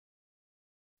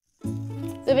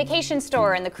The Vacation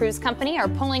Store and the Cruise Company are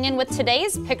pulling in with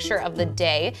today's picture of the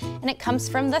day, and it comes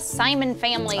from the Simon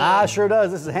family. Sure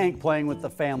does. This is Hank playing with the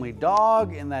family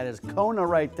dog, and that is Kona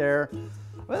right there.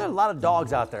 Well, there are a lot of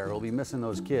dogs out there who will be missing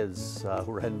those kids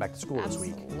who are heading back to school this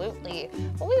week. Absolutely.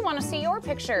 Well, we want to see your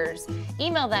pictures.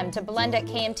 Email them to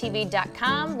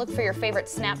blend@kmtv.com. Look for your favorite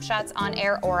snapshots on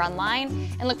air or online,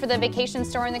 and look for the Vacation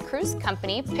Store and the Cruise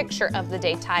Company picture of the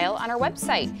day tile on our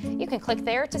website. You can click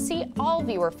there to see all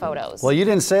viewer photos. Well, you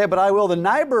didn't say it, but I will. The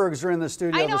Nybergs are in the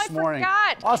studio this morning.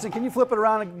 I forgot. Austin, can you flip it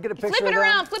around and get a picture Flip it of them?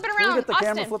 around, flip it around. Can we get the camera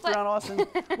Austin, flipped flip. around, Austin?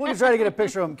 We're going to try to get a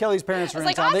picture of them. Kelly's parents are in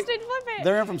Like, town. Austin, flip it.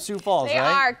 They're in from Sioux Falls, They right?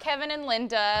 are. Kevin and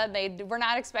Linda. They were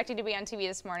not expecting to be on TV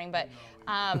this morning, but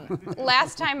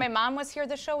last time my mom was here,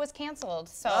 the show was canceled.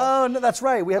 So. Oh, no, that's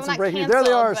right. We had some breaking news. There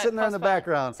they are, sitting there in the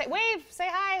background. Wave, say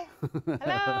hi.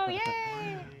 Hello,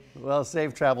 yay. Well,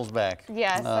 safe travels back.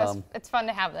 Yes, it's fun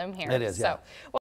to have them here. It is, yeah. So,